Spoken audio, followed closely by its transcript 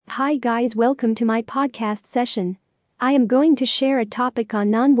Hi guys, welcome to my podcast session. I am going to share a topic on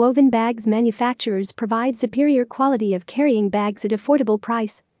non-woven bags. Manufacturers provide superior quality of carrying bags at affordable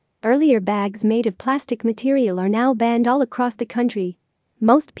price. Earlier bags made of plastic material are now banned all across the country.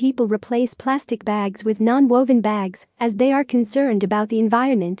 Most people replace plastic bags with non-woven bags as they are concerned about the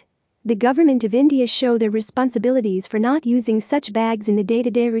environment. The government of India show their responsibilities for not using such bags in the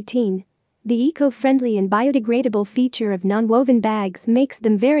day-to-day routine. The eco-friendly and biodegradable feature of non-woven bags makes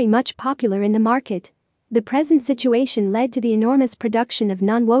them very much popular in the market. The present situation led to the enormous production of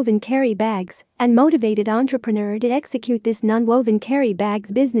non-woven carry bags and motivated entrepreneur to execute this non-woven carry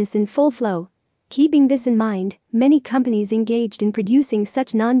bags business in full flow. Keeping this in mind, many companies engaged in producing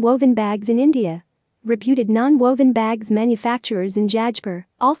such non-woven bags in India. Reputed non-woven bags manufacturers in Jajpur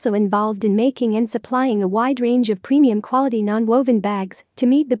also involved in making and supplying a wide range of premium quality non-woven bags to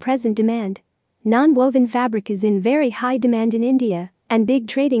meet the present demand. Non-woven fabric is in very high demand in India, and big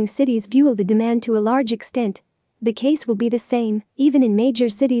trading cities fuel the demand to a large extent. The case will be the same even in major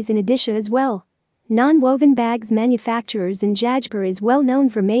cities in Odisha as well. Non-woven bags manufacturers in Jajpur is well known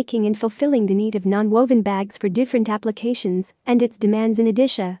for making and fulfilling the need of non-woven bags for different applications and its demands in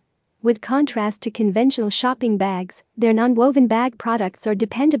Odisha. With contrast to conventional shopping bags, their non-woven bag products are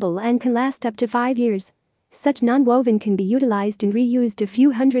dependable and can last up to 5 years. Such non-woven can be utilized and reused a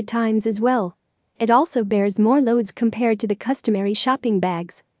few hundred times as well. It also bears more loads compared to the customary shopping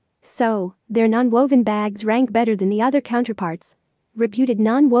bags. So, their non-woven bags rank better than the other counterparts. Reputed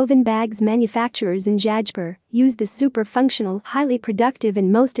non-woven bags manufacturers in Jajpur use the super functional, highly productive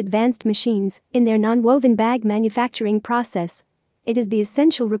and most advanced machines in their non-woven bag manufacturing process. It is the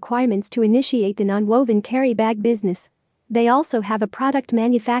essential requirements to initiate the non-woven carry bag business. They also have a product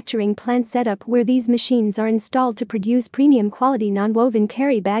manufacturing plant set up where these machines are installed to produce premium quality non-woven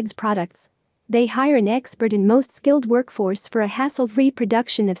carry bags products. They hire an expert and most skilled workforce for a hassle-free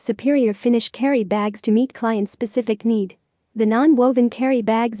production of superior finish carry bags to meet client-specific need. The non-woven carry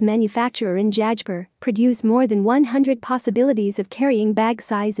bags manufacturer in Jajpur produce more than 100 possibilities of carrying bag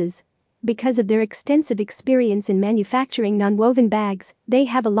sizes. Because of their extensive experience in manufacturing non-woven bags, they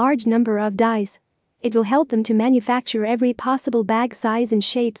have a large number of dies. It will help them to manufacture every possible bag size and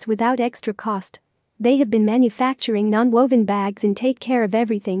shapes without extra cost. They have been manufacturing non-woven bags and take care of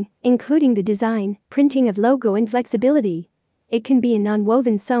everything, including the design, printing of logo and flexibility. It can be a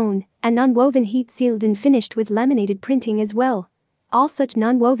non-woven sewn, and non-woven heat-sealed and finished with laminated printing as well. All such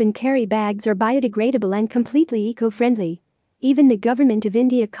non-woven carry bags are biodegradable and completely eco-friendly. Even the government of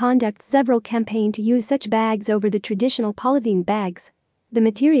India conducts several campaigns to use such bags over the traditional polythene bags. The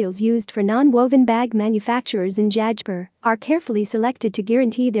materials used for non-woven bag manufacturers in Jajpur are carefully selected to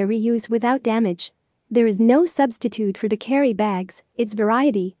guarantee their reuse without damage. There is no substitute for the carry bags, its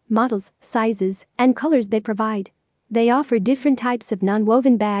variety, models, sizes, and colors they provide. They offer different types of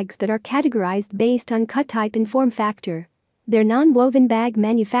non-woven bags that are categorized based on cut type and form factor. Their non-woven bag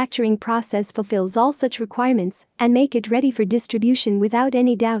manufacturing process fulfills all such requirements and make it ready for distribution without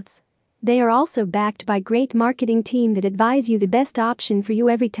any doubts. They are also backed by great marketing team that advise you the best option for you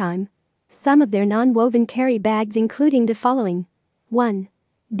every time. Some of their non-woven carry bags including the following. 1.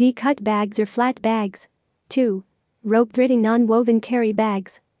 D-cut bags or flat bags. 2. Rope threading non-woven carry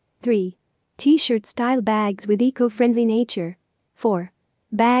bags. 3. T-shirt style bags with eco-friendly nature. 4.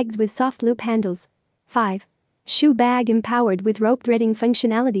 Bags with soft loop handles. 5. Shoe bag empowered with rope threading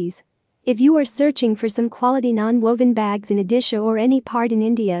functionalities. If you are searching for some quality non-woven bags in Odisha or any part in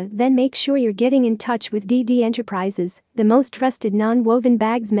India, then make sure you're getting in touch with DD Enterprises, the most trusted non-woven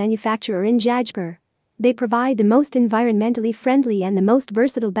bags manufacturer in Jajpur. They provide the most environmentally friendly and the most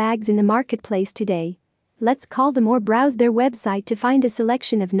versatile bags in the marketplace today. Let's call them or browse their website to find a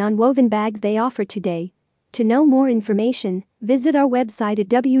selection of non-woven bags they offer today. To know more information, visit our website at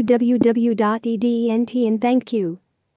www.edent and thank you.